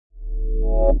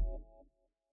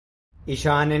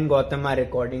Ishan and Gautam are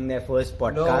recording their first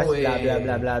podcast. No way. Blah blah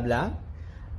blah blah blah.